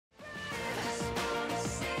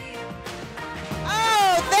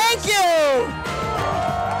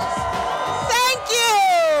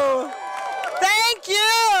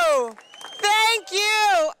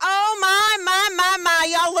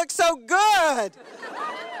good.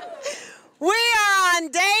 We are on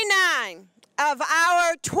day 9 of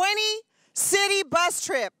our 20-city bus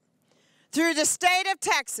trip through the state of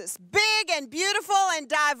Texas, big and beautiful and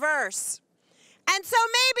diverse. And so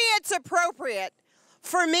maybe it's appropriate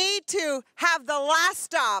for me to have the last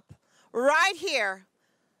stop right here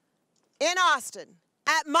in Austin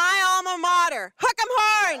at my alma mater, Hook 'em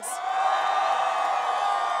Horns.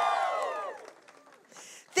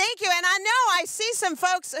 Thank you, and I know I see some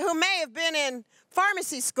folks who may have been in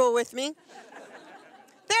pharmacy school with me.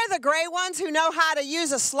 They're the gray ones who know how to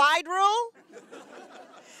use a slide rule.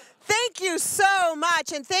 Thank you so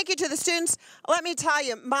much, and thank you to the students. Let me tell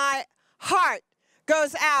you, my heart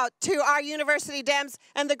goes out to our university Dems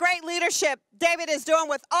and the great leadership David is doing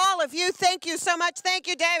with all of you. Thank you so much. Thank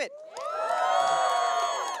you, David.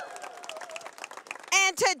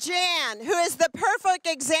 And to Jan, who is the perfect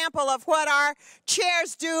example of what our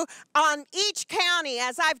chairs do on each county.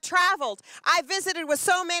 As I've traveled, I visited with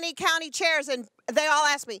so many county chairs, and they all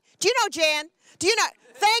ask me, do you know Jan? Do you know?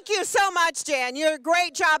 Thank you so much, Jan. You're a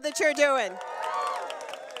great job that you're doing.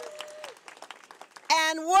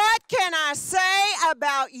 And what can I say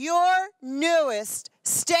about your newest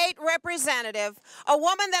state representative, a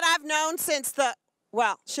woman that I've known since the,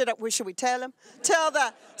 well, should we tell him?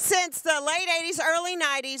 Since the late 80s, early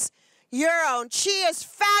 90s, your own. She is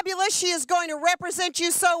fabulous. She is going to represent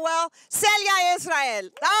you so well. Celia Israel.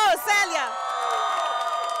 Oh, Celia.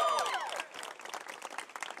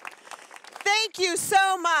 Thank you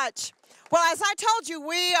so much. Well, as I told you,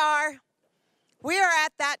 we are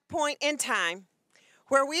at that point in time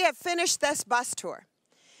where we have finished this bus tour.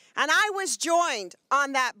 And I was joined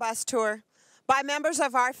on that bus tour by members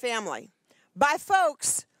of our family, by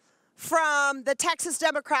folks from the Texas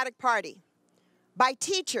Democratic Party, by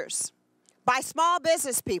teachers, by small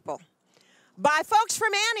business people, by folks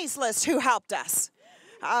from Annie's List who helped us.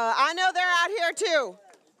 I know they're out here too.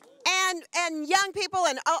 And young people,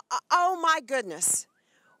 and oh my goodness,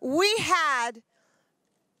 we had,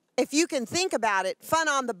 if you can think about it, fun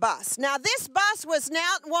on the bus. Now, this bus was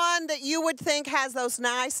not one that you would think has those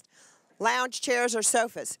nice lounge chairs or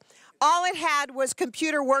sofas. All it had was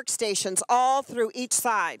computer workstations all through each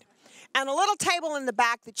side, and a little table in the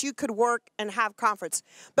back that you could work and have conference,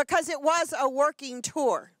 because it was a working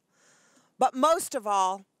tour. But most of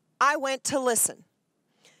all, I went to listen.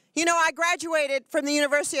 You know, I graduated from the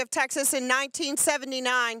University of Texas in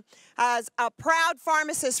 1979 as a proud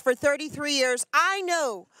pharmacist for 33 years. I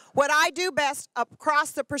know what I do best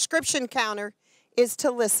across the prescription counter is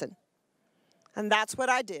to listen. And that's what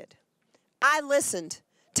I did. I listened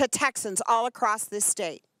to Texans all across this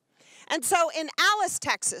state. And so in Alice,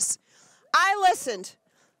 Texas, I listened.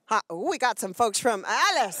 We got some folks from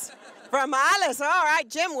Alice. From Alice, all right,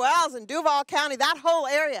 Jim Wells and Duval County, that whole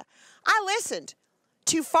area. I listened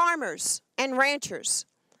to farmers and ranchers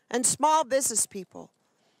and small business people.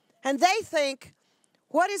 And they think,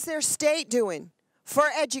 what is their state doing for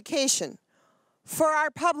education, for our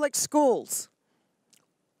public schools,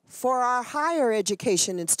 for our higher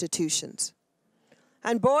education institutions?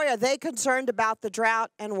 And boy, are they concerned about the drought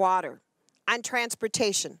and water and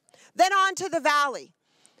transportation. Then on to the valley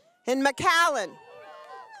in McAllen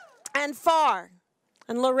and Farr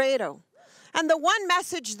and Laredo. And the one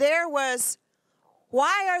message there was,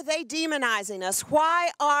 why are they demonizing us?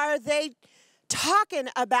 Why are they talking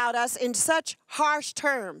about us in such harsh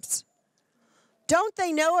terms? Don't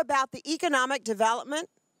they know about the economic development?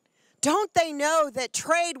 Don't they know that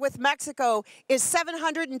trade with Mexico is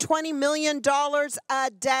 $720 million a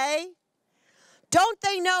day? Don't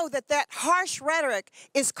they know that that harsh rhetoric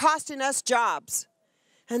is costing us jobs?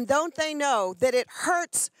 And don't they know that it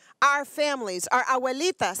hurts our families, our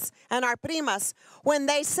abuelitas and our primas, when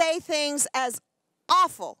they say things as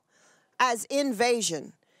awful as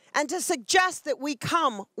invasion, and to suggest that we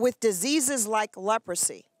come with diseases like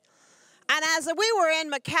leprosy? And as we were in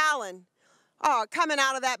McAllen, coming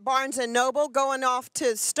out of that Barnes & Noble, going off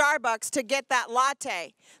to Starbucks to get that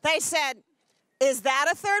latte, they said, is that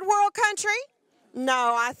a third world country?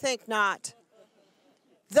 No, I think not.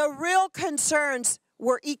 The real concerns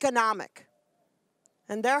were economic,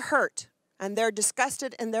 and they're hurt, and they're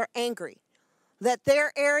disgusted, and they're angry that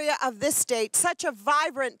their area of this state, such a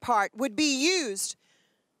vibrant part, would be used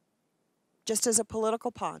just as a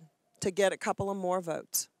political pawn to get a couple of more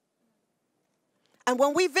votes. And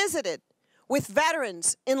when we visited with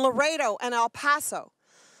veterans in Laredo and El Paso,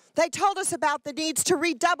 they told us about the needs to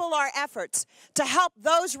redouble our efforts to help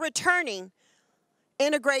those returning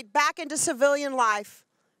integrate back into civilian life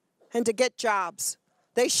and to get jobs.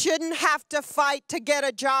 They shouldn't have to fight to get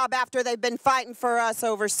a job after they've been fighting for us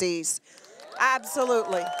overseas.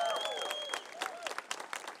 Absolutely.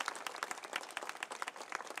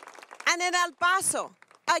 And in El Paso,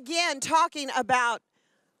 again, talking about,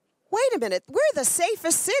 wait a minute, we're the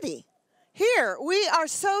safest city. Here, we are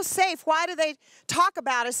so safe. Why do they talk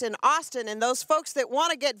about us in Austin and those folks that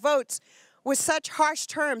want to get votes with such harsh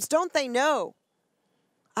terms? Don't they know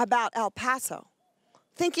about El Paso?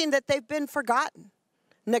 Thinking that they've been forgotten,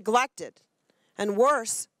 neglected, and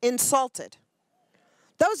worse, insulted.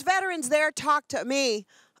 Those veterans there talked to me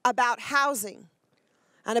about housing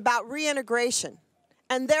and about reintegration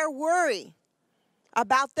and their worry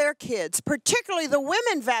about their kids, particularly the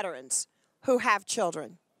women veterans who have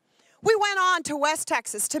children. We went on to West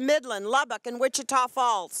Texas, to Midland, Lubbock, and Wichita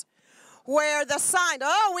Falls, where the sign,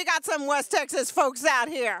 oh, we got some West Texas folks out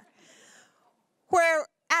here, where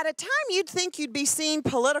at a time you'd think you'd be seeing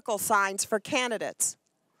political signs for candidates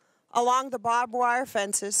along the barbed wire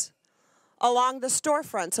fences, along the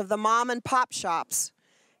storefronts of the mom and pop shops,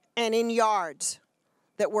 and in yards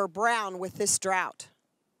that were brown with this drought.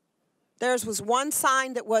 Theirs was one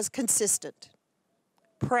sign that was consistent: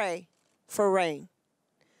 pray for rain.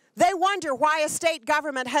 They wonder why a state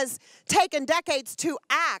government has taken decades to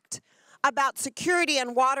act about security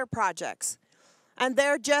and water projects, and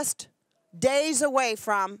they're just days away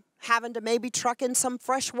from having to maybe truck in some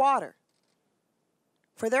fresh water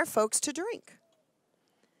for their folks to drink.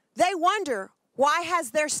 They wonder why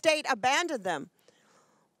has their state abandoned them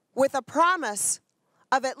with a promise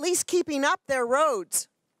of at least keeping up their roads,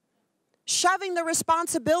 shoving the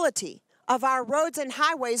responsibility of our roads and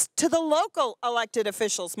highways to the local elected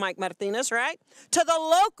officials, Mike Martinez, right? To the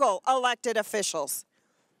local elected officials.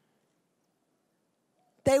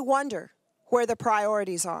 They wonder where the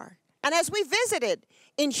priorities are. And as we visited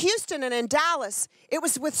in Houston and in Dallas, it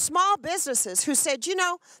was with small businesses who said, you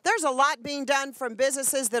know, there's a lot being done from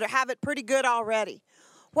businesses that have it pretty good already.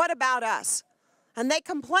 What about us? And they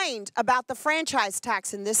complained about the franchise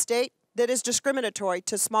tax in this state that is discriminatory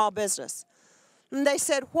to small business. And they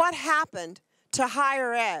said, what happened to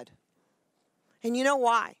higher ed? And you know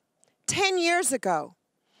why? 10 years ago,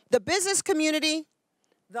 the business community,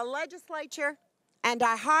 the legislature, and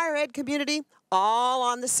our higher ed community, all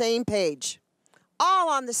on the same page. All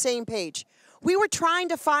on the same page. We were trying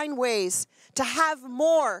to find ways to have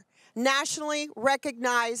more nationally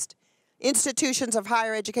recognized institutions of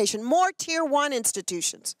higher education, more Tier 1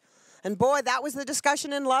 institutions. And boy, that was the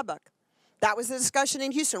discussion in Lubbock. That was the discussion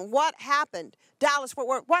in Houston. What happened? Dallas, Fort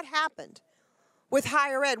Worth, what happened with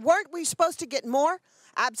higher ed? Weren't we supposed to get more?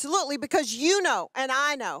 Absolutely, because you know, and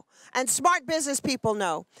I know, and smart business people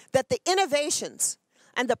know that the innovations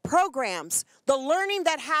and the programs, the learning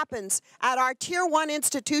that happens at our Tier 1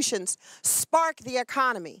 institutions spark the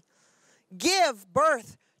economy. Give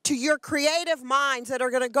birth to your creative minds that are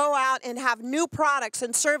going to go out and have new products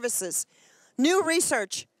and services, new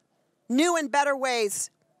research, new and better ways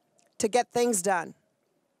to get things done.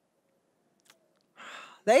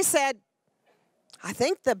 They said, I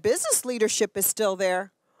think the business leadership is still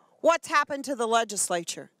there. What's happened to the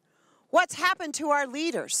legislature? What's happened to our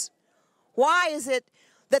leaders? Why is it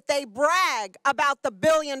that they brag about the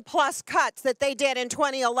billion-plus cuts that they did in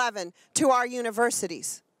 2011 to our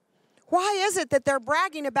universities? Why is it that they're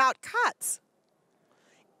bragging about cuts?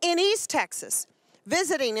 In East Texas,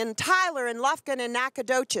 visiting in Tyler and Lufkin and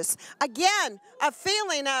Nacogdoches, again, a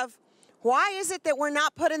feeling of, why is it that we're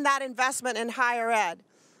not putting that investment in higher ed?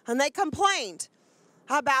 And they complained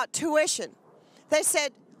about tuition. They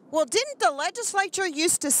said, well, didn't the legislature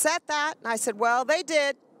used to set that? And I said, well, they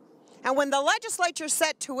did. And when the legislature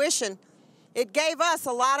set tuition, it gave us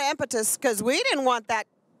a lot of impetus because we didn't want that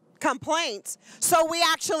complaints. So we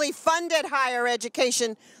actually funded higher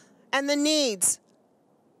education and the needs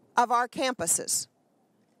of our campuses.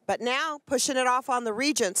 But now, pushing it off on the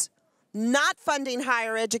regents, not funding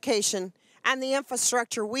higher education and the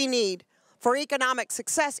infrastructure we need for economic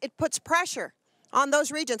success, it puts pressure on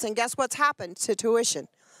those regents. And guess what's happened to tuition?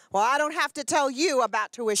 Well, I don't have to tell you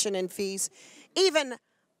about tuition and fees, even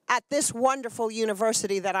at this wonderful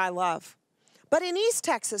university that I love. But in East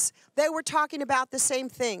Texas, they were talking about the same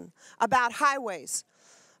thing, about highways.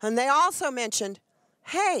 And they also mentioned,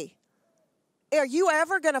 hey, are you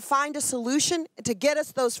ever going to find a solution to get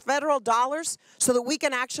us those federal dollars so that we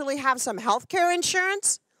can actually have some health care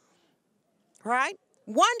insurance? Right?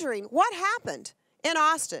 Wondering what happened in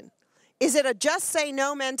Austin. Is it a just say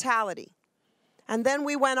no mentality? And then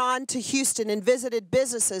we went on to Houston and visited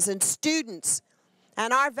businesses and students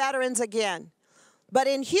and our veterans again. But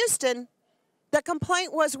in Houston, the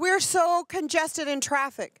complaint was we're so congested in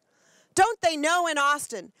traffic. Don't they know in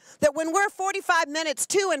Austin that when we're 45 minutes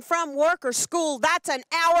to and from work or school, that's an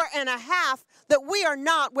hour and a half that we are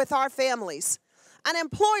not with our families? And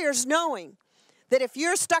employers knowing that if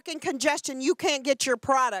you're stuck in congestion, you can't get your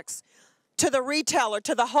products to the retailer,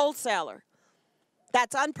 to the wholesaler.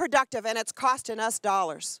 That's unproductive, and it's costing us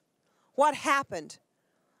dollars. What happened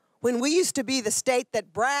when we used to be the state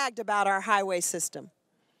that bragged about our highway system?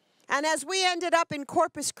 And as we ended up in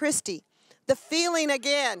Corpus Christi, the feeling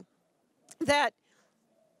again that,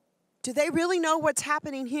 do they really know what's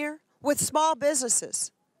happening here with small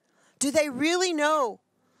businesses? Do they really know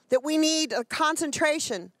that we need a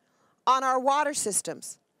concentration on our water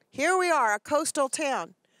systems? Here we are, a coastal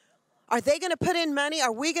town. Are they going to put in money?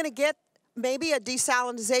 Are we going to get maybe a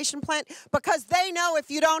desalination plant? Because they know if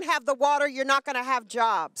you don't have the water, you're not going to have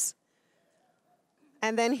jobs.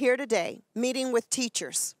 And then here today, meeting with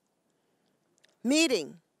teachers,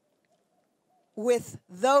 meeting with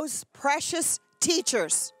those precious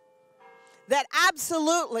teachers that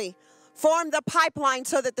absolutely form the pipeline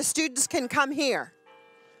so that the students can come here.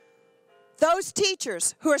 Those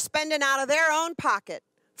teachers who are spending out of their own pocket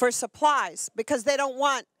for supplies because they don't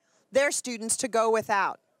want their students to go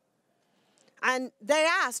without. And they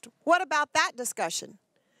asked, what about that discussion?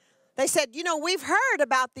 They said, you know, we've heard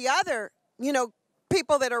about the other,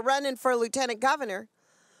 people that are running for lieutenant governor,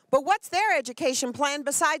 but what's their education plan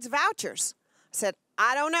besides vouchers? I said,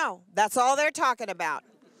 I don't know. That's all they're talking about.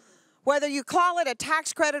 Whether you call it a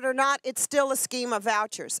tax credit or not, it's still a scheme of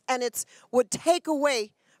vouchers, and it would take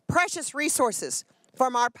away precious resources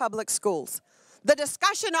from our public schools. The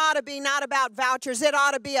discussion ought to be not about vouchers. It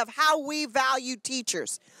ought to be of how we value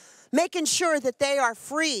teachers, making sure that they are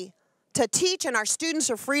free to teach and our students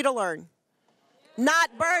are free to learn, not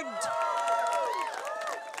burdened.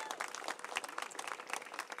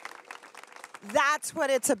 That's what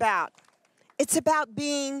it's about. It's about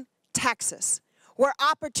being Texas, where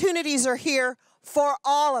opportunities are here for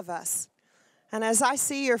all of us. And as I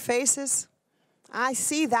see your faces, I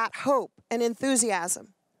see that hope and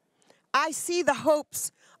enthusiasm. I see the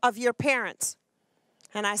hopes of your parents,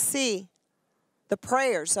 and I see the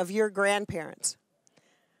prayers of your grandparents.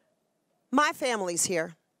 My family's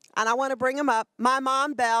here, and I want to bring them up. My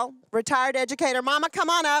mom, Belle, retired educator. Mama, come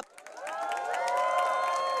on up.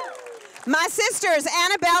 My sisters,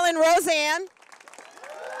 Annabelle and Roseanne.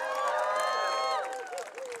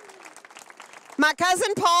 My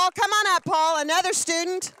cousin, Paul. Come on up, Paul, another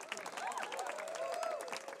student.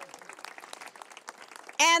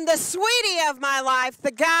 And the sweetie of my life,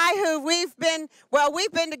 the guy who we've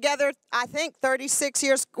been together, I think, 36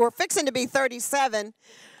 years. We're fixing to be 37.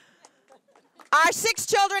 Our 6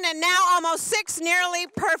 children and now almost 6 nearly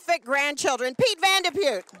perfect grandchildren. Pete Van De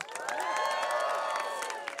Putte.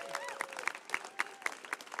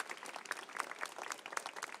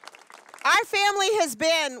 Our family has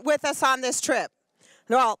been with us on this trip.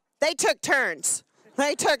 Well, they took turns.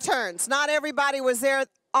 They took turns. Not everybody was there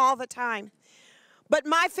all the time. But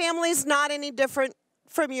my family's not any different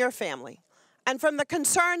from your family and from the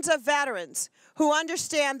concerns of veterans who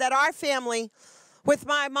understand that our family, with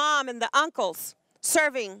my mom and the uncles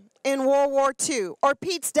serving in World War II, or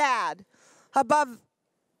Pete's dad above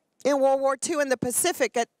in World War II in the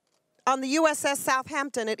Pacific on the USS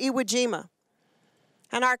Southampton at Iwo Jima,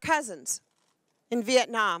 and our cousins in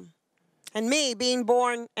Vietnam, and me being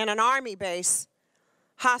born in an Army base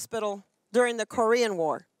hospital during the Korean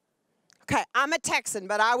War. Okay, I'm a Texan,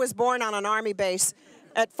 but I was born on an Army base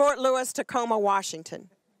at Fort Lewis, Tacoma, Washington.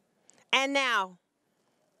 And now,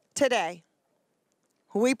 today,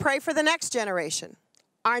 we pray for the next generation,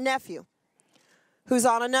 our nephew, who's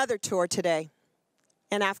on another tour today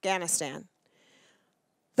in Afghanistan.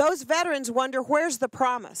 Those veterans wonder, where's the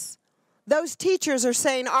promise? Those teachers are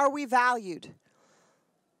saying, are we valued?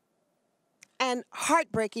 And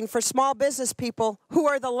heartbreaking for small business people who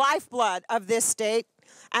are the lifeblood of this state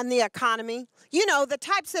and the economy. You know, the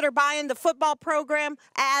types that are buying the football program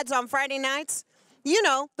ads on Friday nights. You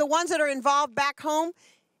know, the ones that are involved back home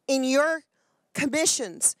in your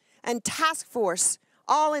commissions and task force,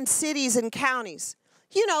 all in cities and counties.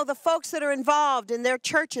 You know, the folks that are involved in their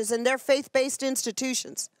churches and their faith-based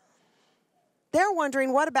institutions. They're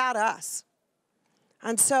wondering, what about us?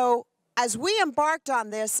 And so, as we embarked on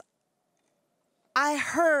this, I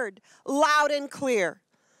heard loud and clear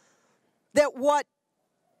that what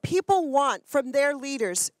people want from their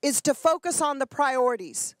leaders is to focus on the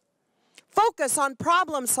priorities. Focus on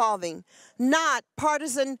problem solving, not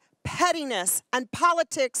partisan pettiness and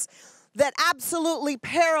politics that absolutely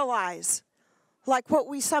paralyze, like what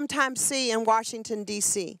we sometimes see in Washington,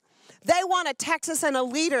 D.C. They want a Texas and a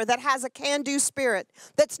leader that has a can-do spirit,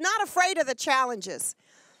 that's not afraid of the challenges,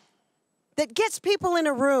 that gets people in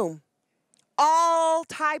a room, all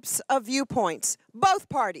types of viewpoints, both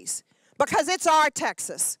parties, because it's our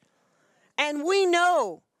Texas. And we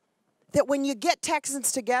know that when you get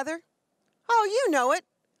Texans together, oh, you know it,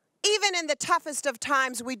 even in the toughest of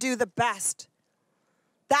times, we do the best.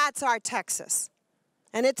 That's our Texas.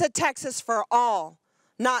 And it's a Texas for all,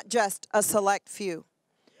 not just a select few.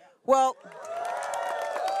 Well,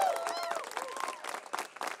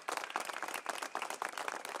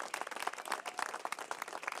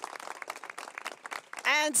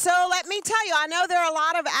 and so let me tell you, I know there are a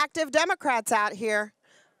lot of active Democrats out here.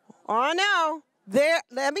 Oh, no.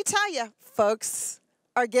 Let me tell you, folks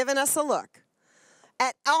are giving us a look.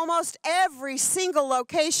 At almost every single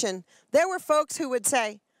location, there were folks who would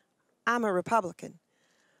say, I'm a Republican,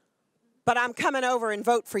 but I'm coming over and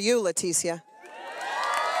vote for you, Leticia.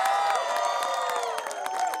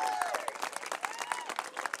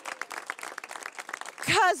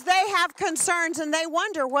 Because they have concerns and they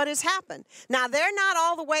wonder what has happened. Now, they're not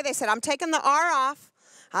all the way. They said, I'm taking the R off.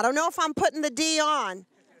 I don't know if I'm putting the D on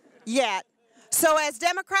yet. So as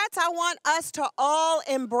Democrats, I want us to all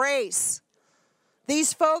embrace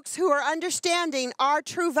these folks who are understanding our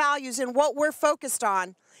true values, and what we're focused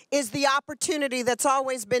on is the opportunity that's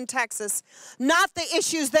always been Texas. Not the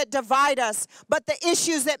issues that divide us, but the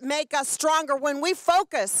issues that make us stronger when we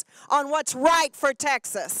focus on what's right for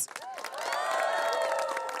Texas.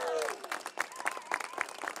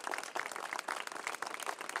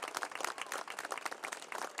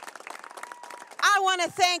 I want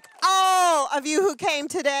to thank all of you who came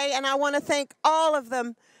today, and I want to thank all of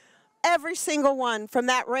them, every single one, from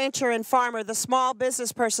that rancher and farmer, the small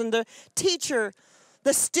business person, the teacher,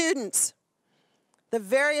 the students, the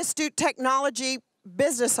very astute technology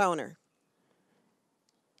business owner.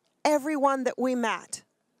 Everyone that we met,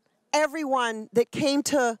 everyone that came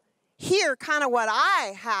to hear kind of what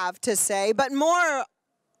I have to say, but more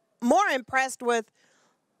impressed with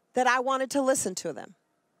that I wanted to listen to them.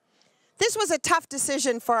 This was a tough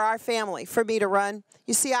decision for our family, for me to run.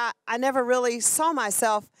 You see, I never really saw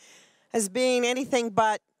myself as being anything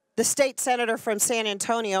but the state senator from San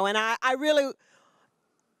Antonio, and I really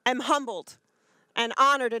am humbled and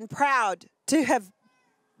honored and proud to have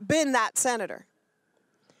been that senator.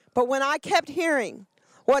 But when I kept hearing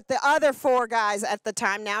what the other 4 guys at the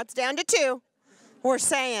time, now it's down to 2, were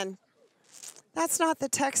saying, that's not the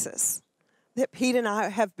Texas that Pete and I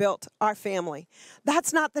have built our family.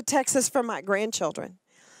 That's not the Texas for my grandchildren.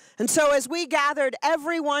 And so as we gathered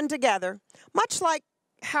everyone together, much like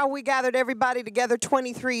how we gathered everybody together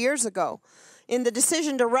 23 years ago in the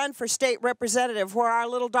decision to run for state representative, where our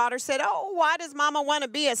little daughter said, oh, why does Mama want to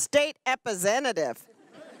be a state representative?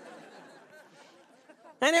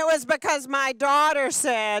 And it was because my daughter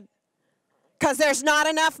said, because there's not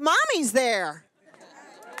enough mommies there.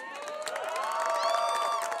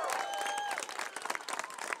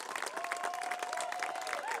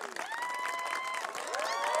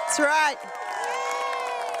 That's right.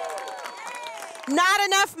 Not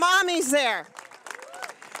enough mommies there.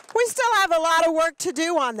 We still have a lot of work to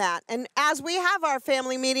do on that. And as we have our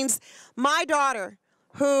family meetings, my daughter,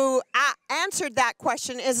 who answered that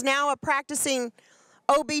question, is now a practicing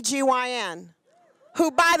OBGYN,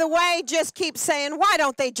 who, by the way, just keeps saying, why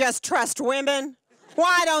don't they just trust women?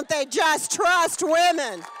 Why don't they just trust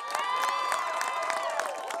women?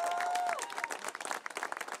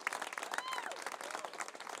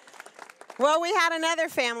 Well, we had another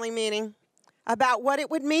family meeting about what it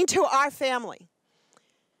would mean to our family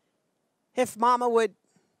if Mama would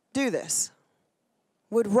do this,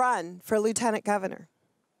 would run for lieutenant governor.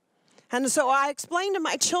 And so I explained to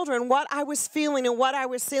my children what I was feeling and what I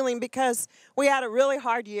was feeling, because we had a really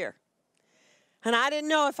hard year. And I didn't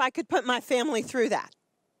know if I could put my family through that.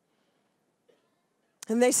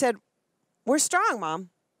 And they said, we're strong, Mom.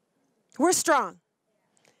 We're strong.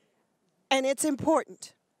 And it's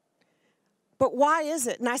important. But why is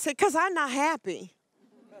it? And I said, because I'm not happy.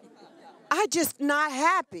 I'm just not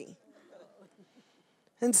happy.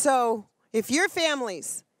 And so if your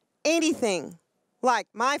family's anything like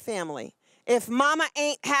my family, if Mama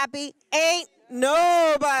ain't happy, ain't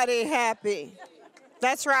nobody happy.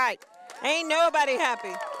 That's right. Ain't nobody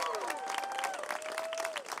happy.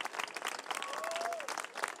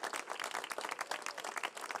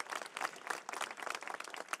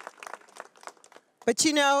 But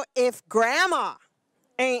you know, if Grandma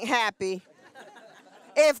ain't happy,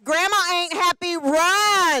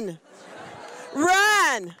 run.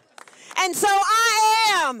 Run. And so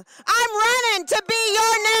I'm running to be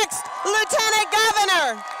your next Lieutenant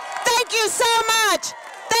Governor. Thank you so much.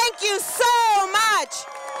 Thank you so much.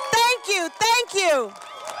 Thank you, thank you.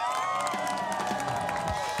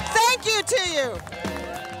 Thank you to you.